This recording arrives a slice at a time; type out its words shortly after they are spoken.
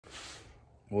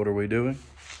What are we doing?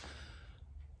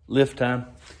 Lift time.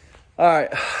 All right,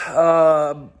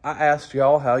 I asked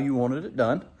y'all how you wanted it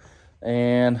done,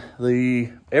 and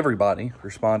everybody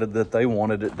responded that they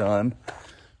wanted it done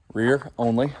rear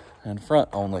only and front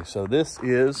only. So this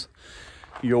is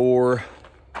your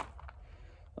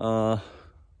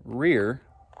rear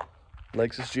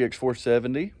Lexus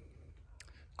GX470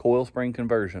 coil spring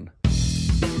conversion.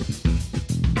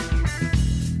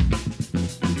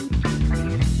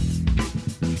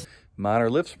 Mine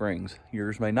are lift springs.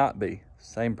 Yours may not be.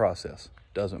 Same process.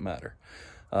 Doesn't matter.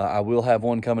 I will have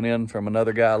one coming in from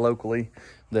another guy locally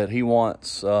that he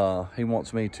wants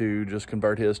me to just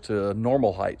convert his to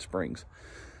normal height springs.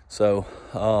 So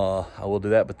I will do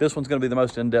that. But this one's going to be the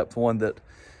most in-depth one that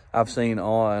I've seen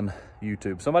on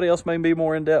YouTube. Somebody else may be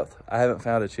more in-depth. I haven't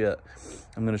found it yet.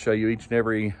 I'm going to show you each and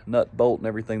every nut, bolt, and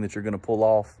everything that you're going to pull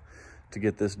off to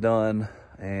get this done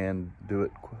and do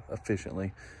it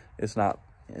efficiently. It's not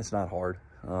hard.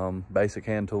 Basic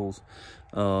hand tools.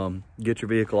 Get your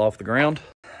vehicle off the ground.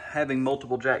 Having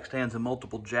multiple jack stands and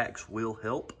multiple jacks will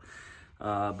help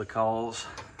because,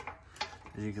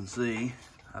 as you can see,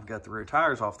 I've got the rear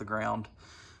tires off the ground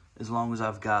as long as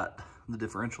I've got the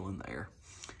differential in the air.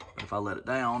 But if I let it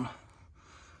down,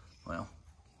 well,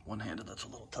 one-handed, that's a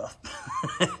little tough.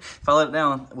 If I let it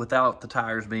down without the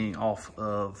tires being off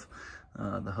of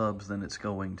the hubs, then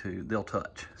they'll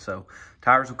touch. So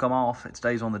tires will come off, it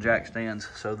stays on the jack stands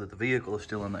so that the vehicle is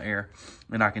still in the air,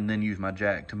 and I can then use my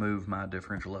jack to move my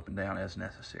differential up and down as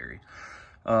necessary.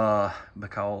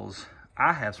 Because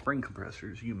I have spring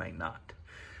compressors, you may not.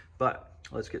 But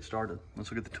let's get started.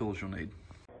 Let's look at the tools you'll need.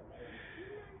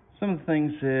 Some of the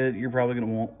things that you're probably going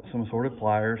to want: some sort of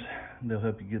pliers. They'll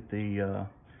help you get the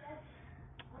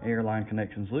air line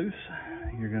connections loose.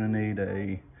 You're going to need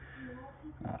a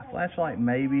flashlight,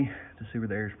 maybe, to see where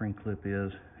the air spring clip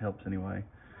is. Helps anyway.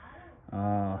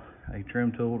 A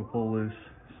trim tool to pull loose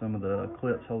some of the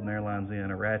clips holding air lines in.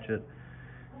 A ratchet.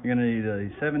 You're going to need a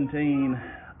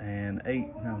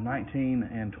 19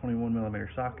 and 21 millimeter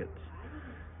sockets.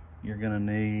 You're going to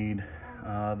need,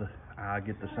 I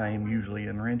get the same usually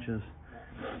in wrenches,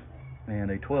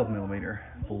 and a 12 millimeter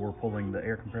for pulling the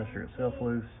air compressor itself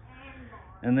loose.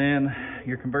 And then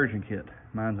your conversion kit.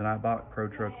 Mine's an Eibach Pro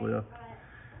Truck Lift.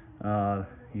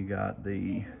 You got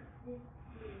the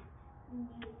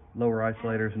lower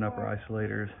isolators and upper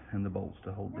isolators and the bolts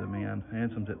to hold them in,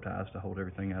 and some zip ties to hold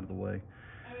everything out of the way,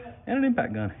 and an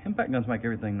impact gun. Impact guns make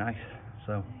everything nice,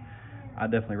 so I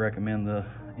definitely recommend the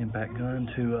impact gun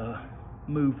to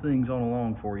move things on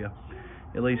along for you.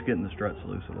 At least getting the struts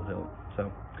loose will help.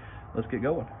 So let's get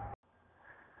going.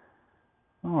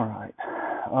 All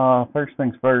right, first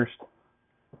things first.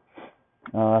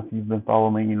 If you've been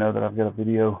following me, you know that I've got a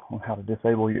video on how to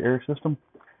disable your air system.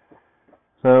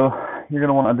 So you're going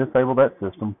to want to disable that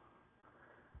system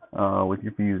with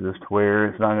your fuses to where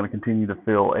it's not going to continue to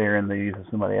fill air in these if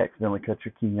somebody accidentally cuts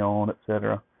your key on,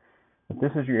 etc. But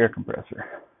this is your air compressor,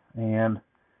 and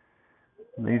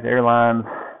these air lines,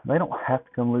 they don't have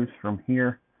to come loose from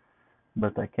here,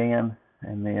 but they can.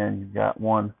 And then you've got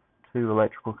 2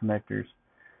 electrical connectors,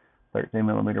 13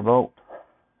 millimeter bolt,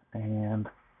 and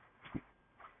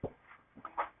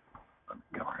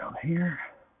go around here,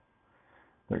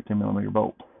 13 millimeter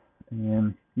bolt,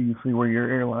 and you can see where your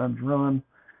air lines run.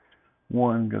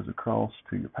 One goes across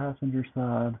to your passenger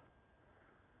side,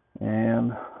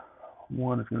 and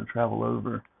one is going to travel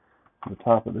over to the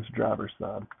top of this driver's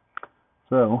side.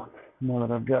 So now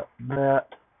that I've got that,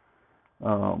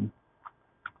 we're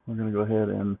going to go ahead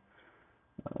and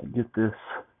get this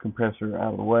compressor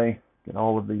out of the way, get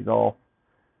all of these off,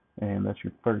 and that's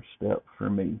your first step for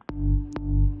me.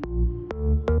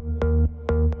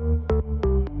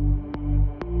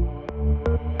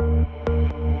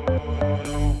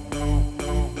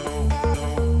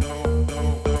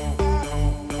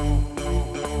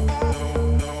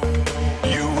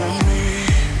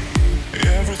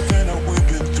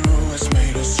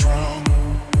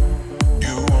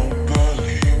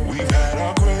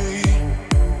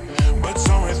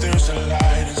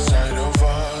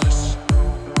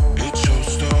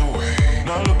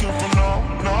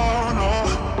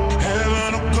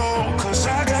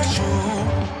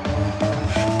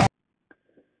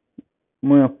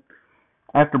 Well,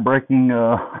 after breaking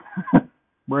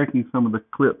breaking some of the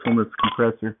clips on this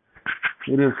compressor,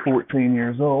 it is 14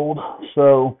 years old,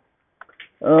 so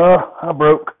I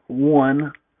broke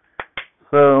one.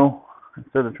 So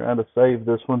instead of trying to save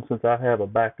this one, since I have a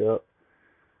backup,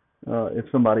 if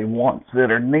somebody wants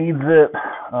it or needs it,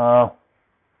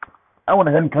 I went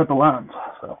ahead and cut the lines.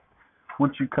 So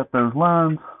once you cut those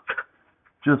lines,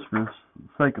 just for the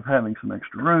sake of having some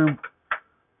extra room,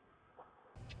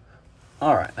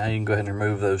 All right, now you can go ahead and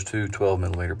remove those two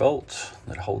 12mm bolts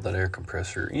that hold that air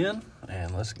compressor in,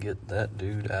 and let's get that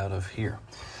dude out of here.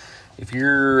 If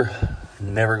you're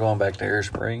never going back to air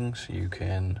springs, you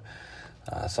can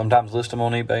sometimes list them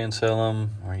on eBay and sell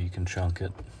them, or you can chunk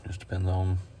it. Just depends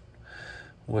on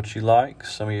what you like.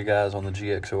 Some of you guys on the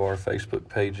GXOR Facebook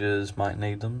pages might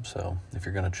need them, so if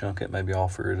you're going to chunk it, maybe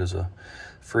offer it as a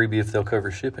freebie if they'll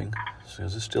cover shipping,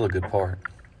 because it's still a good part.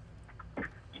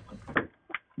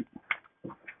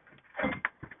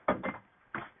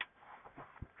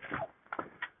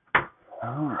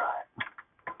 All right.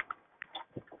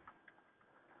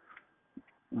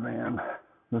 Man,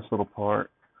 this little part,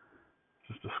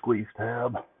 just a squeeze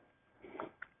tab.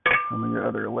 Some of your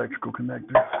other electrical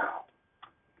connectors.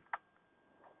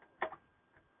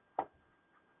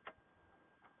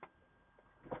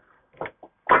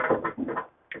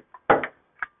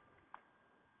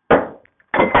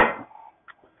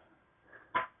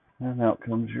 And out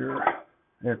comes your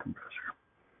air compressor.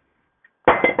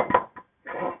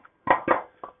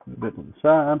 A bit to the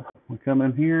side. We come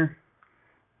in here.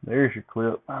 There's your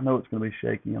clip. I know it's going to be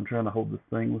shaky. I'm trying to hold this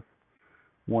thing with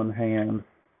one hand.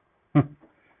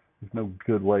 There's no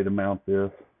good way to mount this.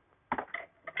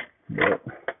 But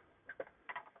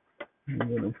I'm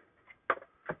going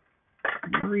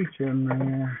to reach in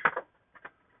there.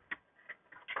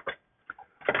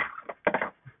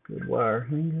 Good wire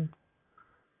hanger.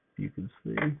 You can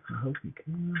see. I hope you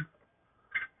can.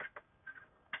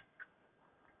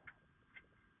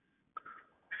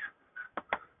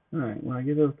 Alright, when I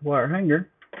get it with the wire hanger,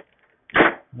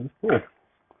 I just pull.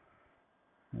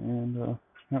 And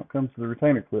out comes the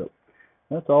retainer clip.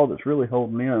 That's all that's really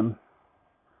holding in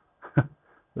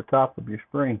the top of your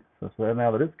spring. So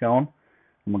now that it's gone,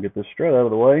 I'm going to get this strut out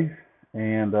of the way,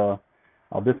 and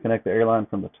I'll disconnect the air line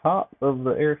from the top of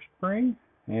the air spring,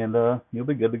 and you'll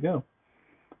be good to go.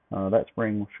 That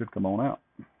spring should come on out.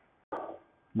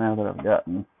 Now that I've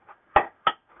gotten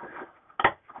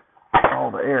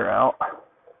all the air out,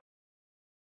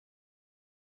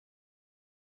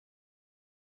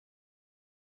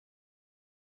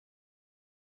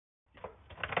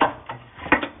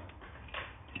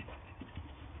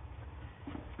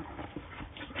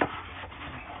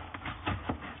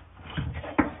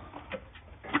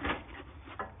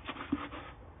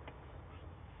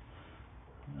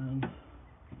 and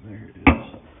there it is.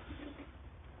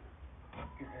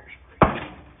 Your air spring.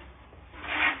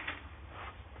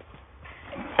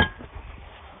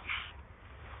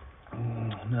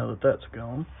 Now that that's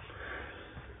gone,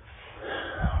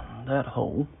 that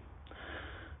hole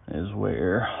is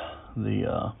where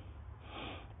the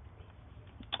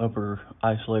upper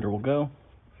isolator will go,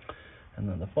 and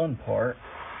then the fun part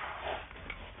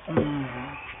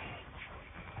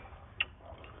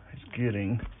is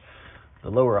getting the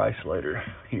lower isolator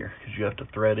here, because you have to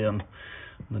thread in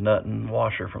the nut and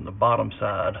washer from the bottom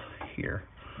side here,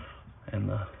 and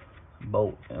the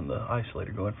bolt and the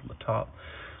isolator going from the top.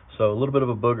 So a little bit of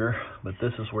a booger, but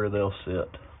this is where they'll sit.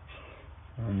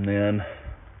 And then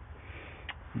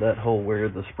that hole where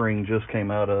the spring just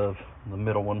came out of, the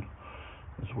middle one,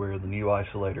 is where the new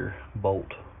isolator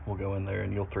bolt will go in there,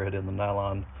 and you'll thread in the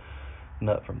nylon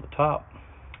nut from the top.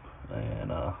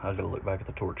 And I've got to look back at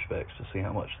the torque specs to see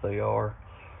how much they are.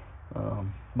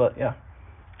 But yeah,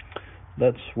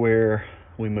 that's where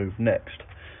we move next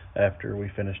after we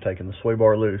finish taking the sway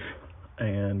bar loose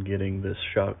and getting this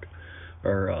shock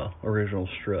or original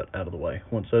strut out of the way.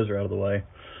 Once those are out of the way,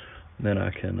 then I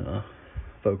can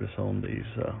focus on these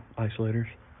isolators.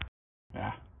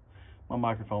 My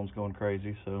microphone's going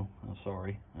crazy, so I'm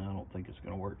sorry. I don't think it's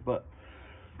going to work. But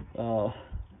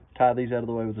tie these out of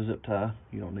the way with a zip tie.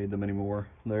 You don't need them anymore.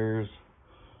 There's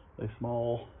a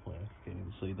small, well, you can't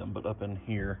even see them, but up in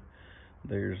here,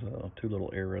 there's two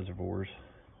little air reservoirs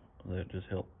that just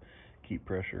help keep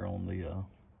pressure on the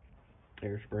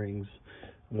air springs.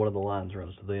 One of the lines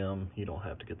runs to them. You don't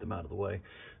have to get them out of the way.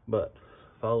 But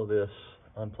follow this,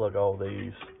 unplug all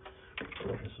these.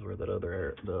 This is where that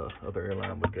the other air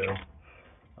line would go.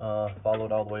 Follow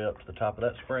it all the way up to the top of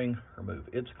that spring. Remove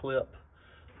its clip.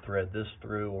 Thread this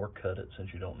through or cut it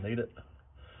since you don't need it.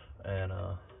 And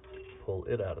pull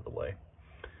it out of the way.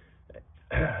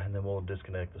 And then we'll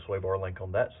disconnect the sway bar link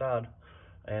on that side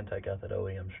and take out that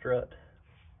OEM strut.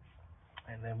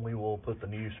 And then we will put the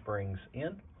new springs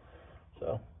in.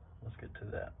 So let's get to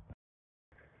that.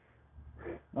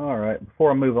 All right, before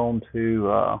I move on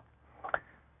to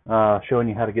showing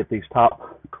you how to get these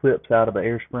top clips out of the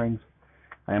air springs,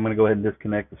 I am going to go ahead and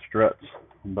disconnect the struts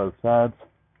on both sides.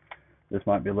 This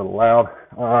might be a little loud.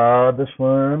 This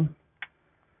one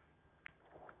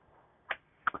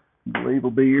I believe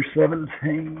will be your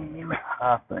 17,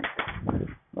 I think.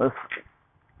 Let's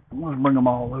bring them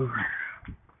all over.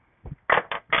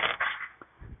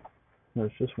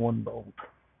 There's just one bolt.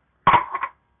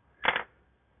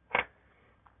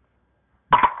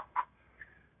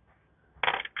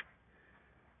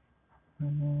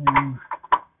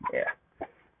 Yeah,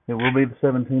 it will be the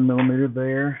 17 millimeter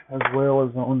there, as well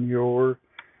as on your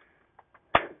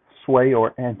sway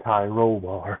or anti-roll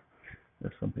bar,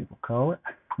 as some people call it.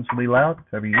 This will be loud,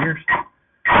 cover your ears.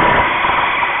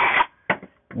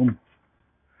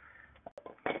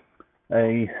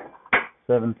 A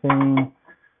 17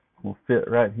 will fit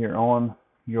right here on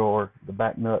the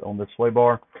back nut on this sway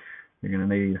bar. You're going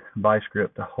to need a vice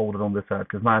grip to hold it on this side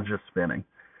because mine's just spinning.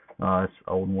 It's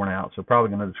old and worn out, so probably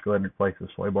going to just go ahead and replace the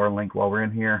sway bar link while we're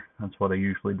in here. That's what I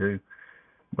usually do.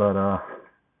 But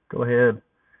go ahead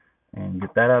and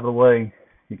get that out of the way.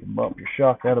 You can bump your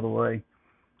shock out of the way.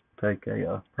 Take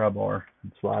a pry bar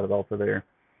and slide it off of there.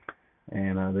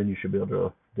 And then you should be able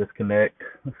to disconnect.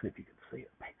 Let's see if you can see it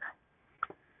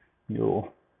here.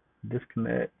 You'll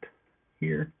disconnect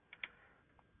here.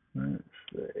 Let's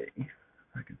see if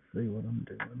I can see what I'm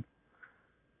doing.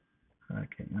 I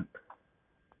can't.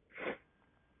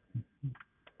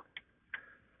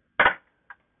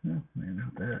 Oh, man,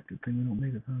 not that. Good thing we don't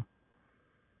need it, huh?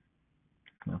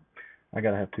 No, I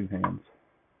gotta have two hands.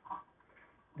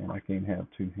 And I can't have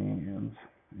two hands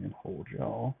and hold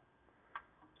y'all.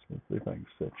 So let's see if I can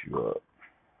set you up.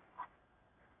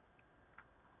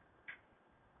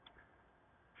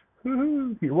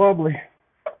 Woohoo! You're wobbly.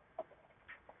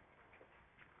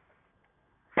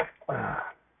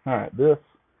 Alright,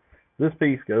 this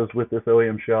piece goes with this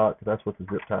OEM shock. That's what the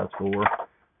zip tie's for.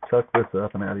 Tuck this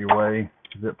up and out of your way.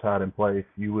 Zip tied in place.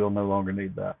 You will no longer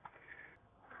need that.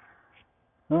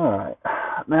 Alright,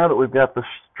 now that we've got the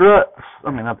struts,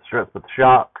 I mean not the struts, but the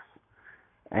shocks,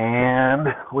 and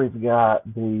we've got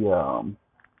the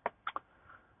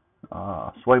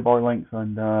sway bar links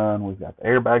undone, we've got the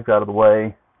airbags out of the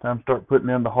way, time to start putting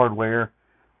in the hardware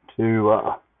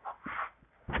to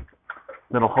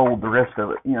that'll hold the rest of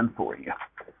it in for you.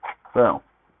 So,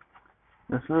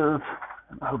 this is,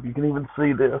 I hope you can even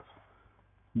see this,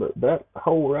 but that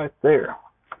hole right there,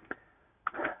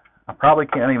 I probably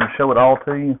can't even show it all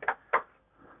to you,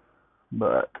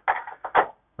 but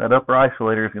that upper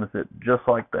isolator is going to fit just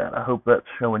like that. I hope that's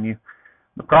showing you.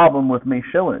 The problem with me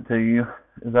showing it to you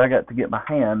is I got to get my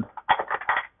hand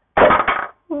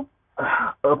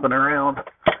up and around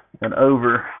and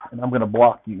over, and I'm going to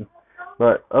block you.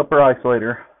 But upper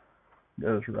isolator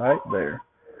goes right there.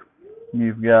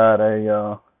 You've got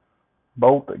a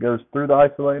bolt that goes through the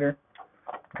isolator.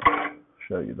 I'll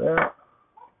show you that.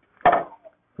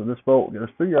 So this bolt goes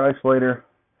through your isolator,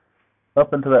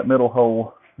 up into that middle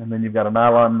hole, and then you've got a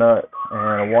nylon nut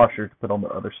and a washer to put on the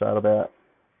other side of that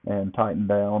and tighten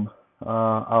down.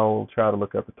 I'll try to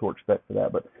look up the torque spec for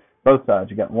that, but both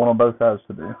sides, you got one on both sides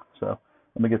to do. So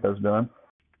let me get those done.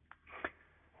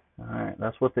 Alright,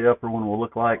 that's what the upper one will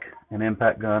look like. An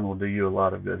impact gun will do you a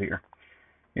lot of good here.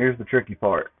 Here's the tricky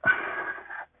part.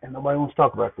 And nobody wants to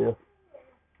talk about this.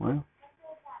 Well,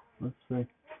 let's see.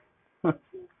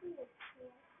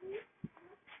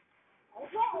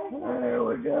 There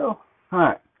we go.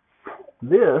 Alright.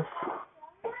 This,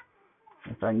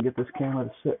 if I can get this camera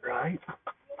to sit right.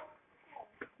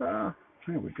 There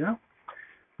we go.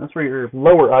 That's where your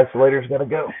lower isolator's got to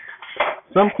go.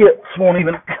 Some kits won't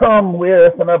even come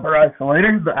with an upper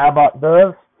isolator. The Eibach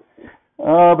does.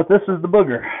 But this is the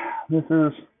booger. This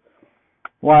is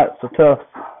why it's so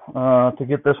tough to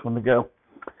get this one to go.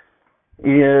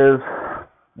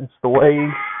 It's the way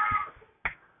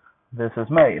this is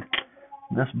made.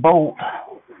 This bolt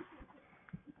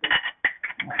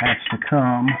has to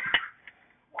come.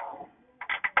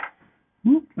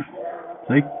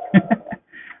 See?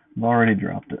 I've already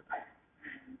dropped it.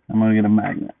 I'm going to get a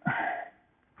magnet.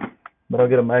 But I'll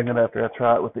get a magnet after I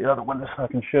try it with the other one so I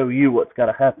can show you what's got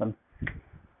to happen.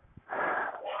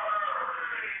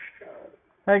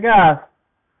 Hey guys,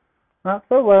 not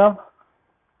so loud.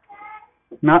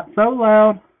 Not so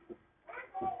loud.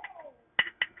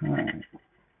 Alright.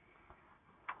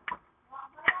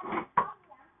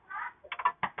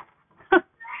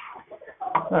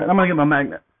 Alright, I'm going to get my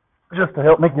magnet just to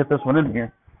help me get this one in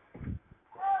here.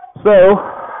 So,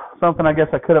 something I guess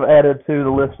I could have added to the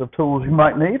list of tools you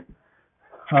might need.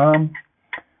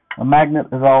 A magnet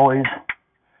is always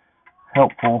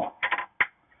helpful.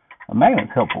 A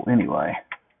magnet's helpful anyway.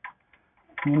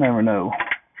 You never know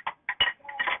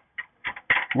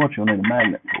what you'll need a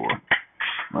magnet for.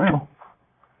 Well,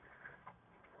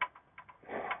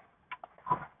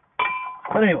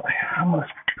 but anyway, I'm going to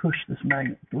push this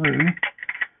magnet through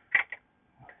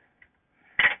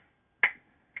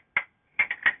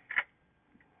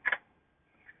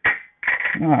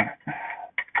Alright.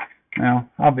 Now,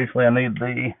 obviously I need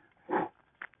the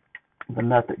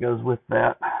nut that goes with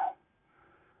that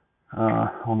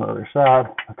on the other side,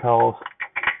 because,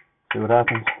 see what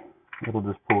happens? It'll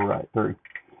just pull right through.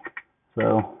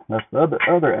 So, that's the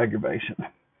other aggravation.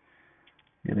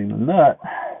 Getting the nut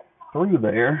through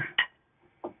there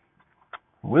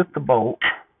with the bolt,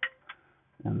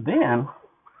 and then,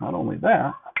 not only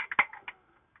that,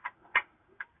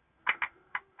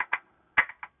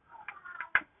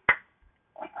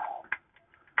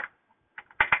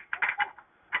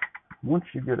 once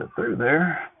you get it through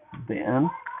there, then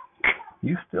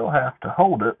you still have to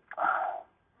hold it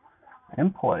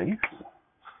in place,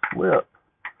 flip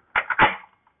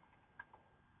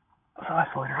the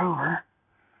isolator over,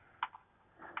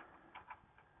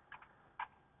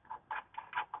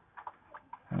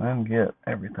 and then get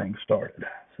everything started.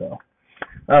 So,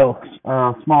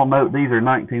 small note, these are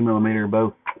 19 millimeter,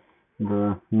 both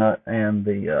the nut and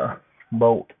the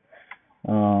bolt.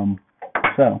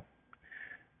 So,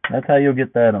 that's how you'll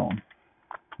get that on.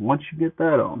 Once you get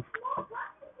that on,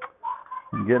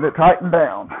 you get it tightened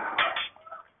down.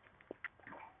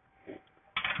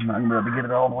 I'm not going to be able to get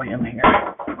it all the way in here,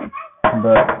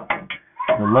 but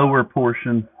the lower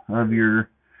portion of your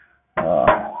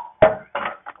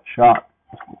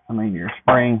your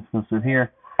spring goes through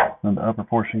here, and the upper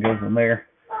portion goes in there.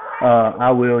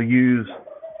 I will use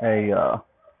a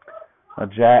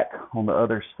jack on the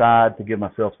other side to give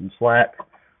myself some slack,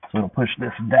 so it'll push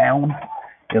this down.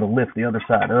 It'll lift the other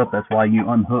side up. That's why you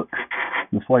unhook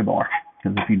the sway bar,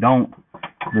 because if you don't,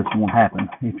 this won't happen.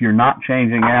 If you're not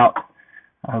changing out,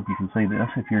 I hope you can see this,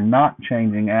 if you're not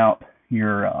changing out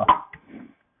your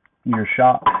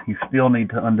shock, you still need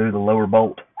to undo the lower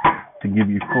bolt to give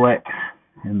you flex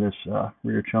in this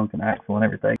rear chunk and axle and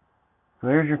everything. So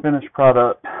there's your finished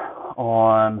product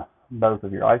on both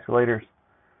of your isolators.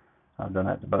 I've done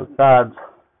that to both sides.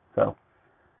 So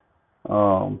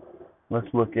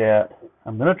let's look at,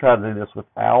 I'm going to try to do this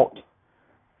without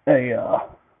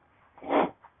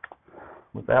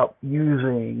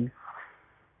using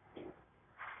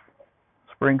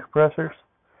spring compressors.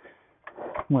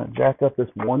 I'm going to jack up this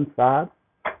one side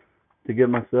to give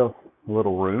myself a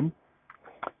little room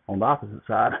on the opposite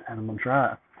side, and I'm going to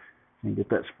try and get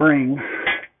that spring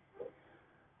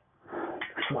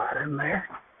slide in there.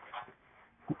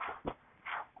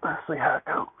 Let's see how it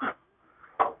goes.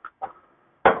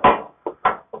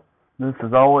 This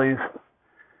is always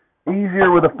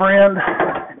easier with a friend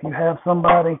if you have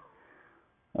somebody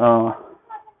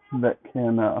that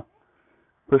can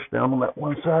push down on that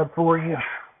one side for you.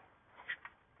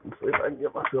 Let's see if I can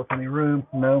get myself any room.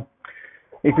 No.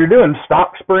 If you're doing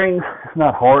stock springs, it's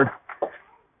not hard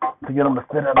to get them to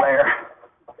fit in there.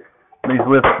 These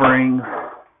lift springs,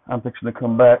 I'm fixing to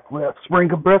come back with spring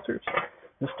compressors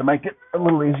just to make it a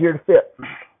little easier to fit.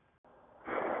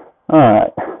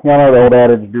 Alright, y'all know the old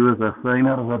adage, do as I say,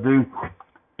 not as I do.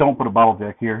 Don't put a bottle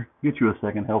jack here. Get you a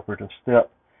second helper to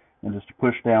step and just to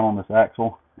push down on this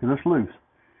axle, because it's loose.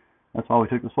 That's why we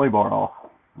took the sway bar off.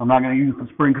 I'm not going to use the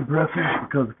spring compressors,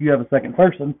 because if you have a second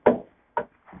person,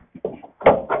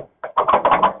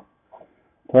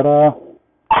 ta-da!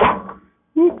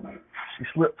 She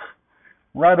slips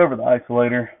right over the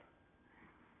isolator.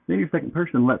 Then your second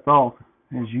person lets off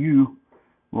as you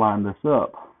line this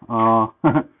up. I'm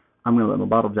going to let my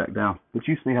bottle jack down, but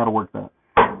you see how to work that.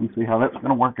 You see how that's going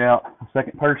to work out. The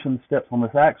second person steps on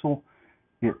this axle,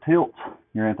 it tilts,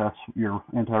 your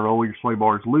anti-roll, your sway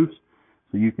bar is loose,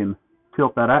 so you can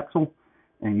tilt that axle,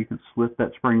 and you can slip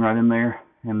that spring right in there,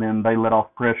 and then they let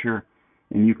off pressure,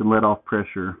 and you can let off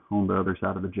pressure on the other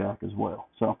side of the jack as well.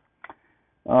 So,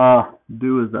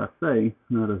 do as I say,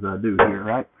 not as I do here,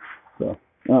 right? So,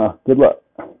 good luck.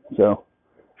 So,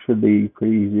 should be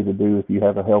pretty easy to do if you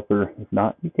have a helper. If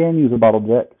not, you can use a bottle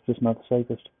jack. It's just not the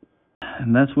safest.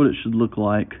 And that's what it should look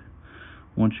like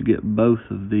once you get both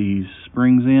of these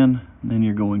springs in. Then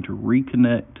you're going to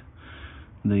reconnect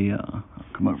the, I'll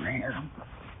come over here.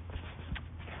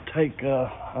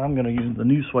 I'm going to use the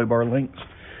new sway bar links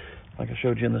like I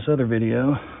showed you in this other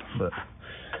video, but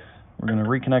we're going to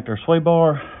reconnect our sway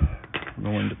bar. We're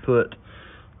going to put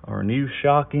our new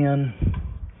shock in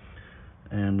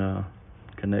and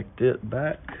connect it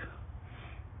back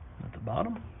at the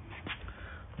bottom.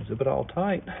 Zip it all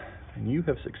tight, and you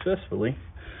have successfully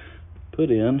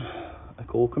put in a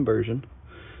coil conversion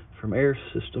from air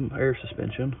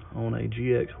suspension on a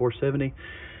GX470.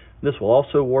 This will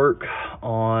also work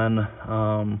on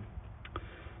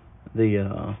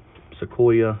the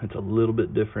Sequoia. It's a little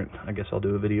bit different. I guess I'll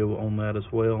do a video on that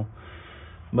as well.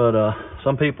 But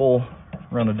some people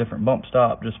run a different bump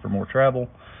stop just for more travel.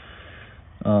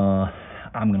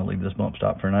 I'm going to leave this bump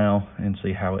stop for now and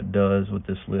see how it does with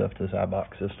this lift, this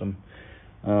Eibach system.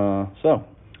 So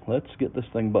let's get this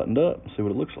thing buttoned up and see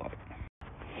what it looks like.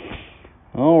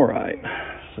 All right,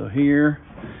 so here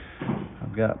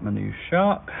I've got my new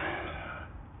shock.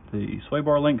 The sway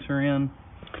bar links are in.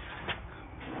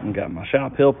 I've got my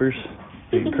shop helpers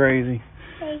being crazy,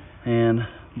 and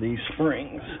these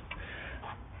springs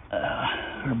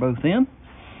are both in.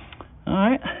 All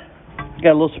right,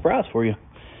 got a little surprise for you.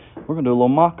 We're gonna do a little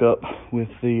mock-up with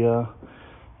the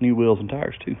new wheels and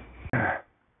tires too.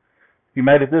 If you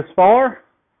made it this far,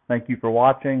 thank you for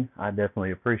watching. I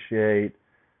definitely appreciate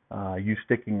you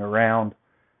sticking around.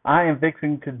 I am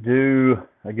fixing to do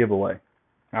a giveaway.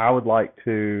 I would like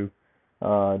to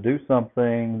do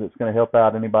something that's going to help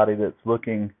out anybody that's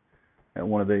looking at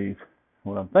one of these.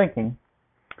 What I'm thinking,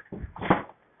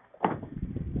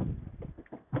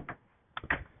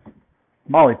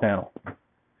 molly panel.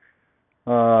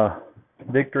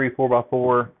 Victory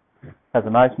 4x4 has a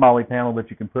nice molly panel that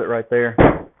you can put right there.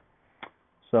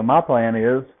 So my plan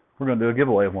is we're going to do a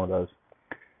giveaway of one of those.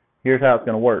 Here's how it's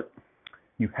going to work.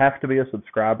 You have to be a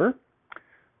subscriber.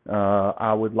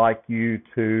 I would like you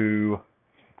to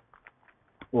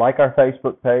like our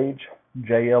Facebook page,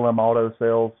 JLM Auto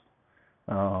Sales.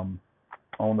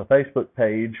 On the Facebook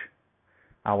page,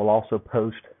 I will also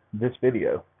post this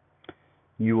video.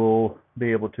 You will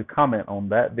be able to comment on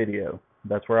that video.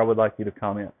 That's where I would like you to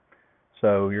comment.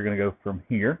 So you're going to go from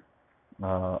here.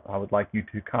 I would like you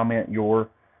to comment your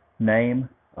name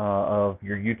of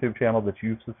your YouTube channel that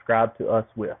you've subscribed to us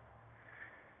with.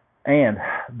 And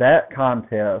that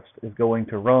contest is going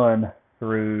to run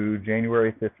through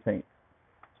January 15th.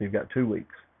 So you've got 2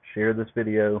 weeks. Share this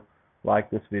video, like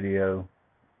this video,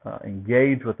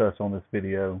 engage with us on this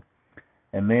video,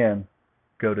 and then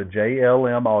go to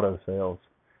JLM Auto Sales.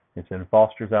 It's in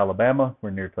Foster's, Alabama.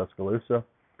 We're near Tuscaloosa.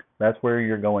 That's where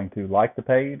you're going to like the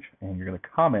page, and you're going to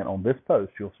comment on this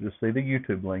post. You'll just see the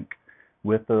YouTube link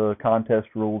with the contest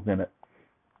rules in it.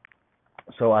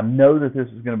 So I know that this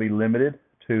is going to be limited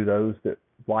to those that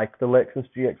like the Lexus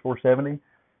GX470,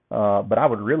 but I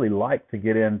would really like to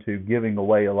get into giving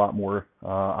away a lot more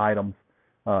items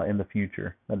in the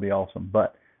future. That'd be awesome.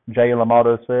 But JLM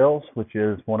Auto Sales, which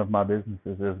is one of my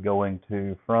businesses, is going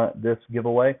to front this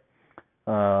giveaway.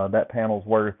 That panel's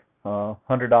worth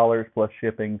 $100 plus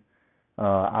shipping.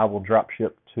 I will drop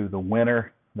ship to the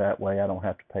winner. That way I don't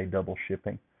have to pay double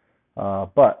shipping.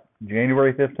 But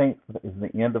January 15th is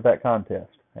the end of that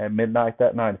contest. At midnight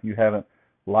that night, if you haven't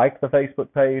liked the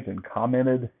Facebook page and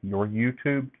commented your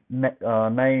YouTube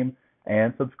name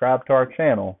and subscribed to our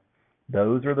channel,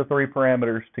 those are the 3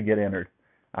 parameters to get entered.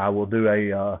 I will do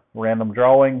a random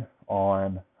drawing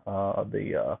on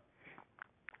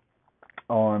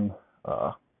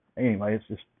anyway, it's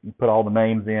just you put all the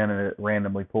names in and it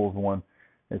randomly pulls one.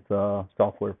 It's a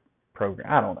software program.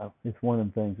 I don't know. It's one of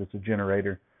them things. It's a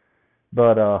generator.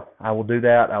 But I will do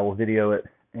that. I will video it,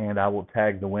 and I will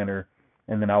tag the winner,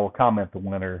 and then I will comment the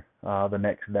winner the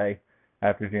next day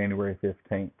after January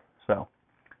 15th. So,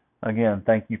 again,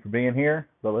 thank you for being here.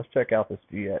 But let's check out this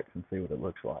GX and see what it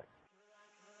looks like.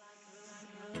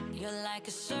 You're like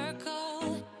a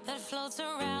circle that floats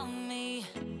around me,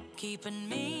 keeping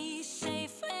me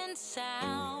safe and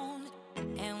sound.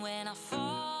 And when I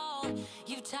fall,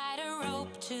 you tied a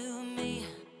rope to me.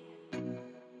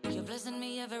 You're blessing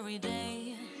me every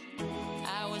day.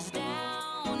 I was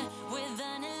down with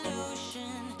an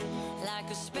illusion, like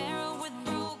a sparrow with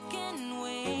broken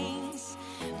wings.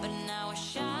 But now I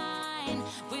shine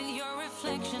with your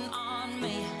reflection on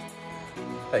me.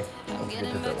 Hey, don't forget to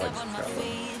hit that like, subscribe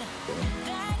button.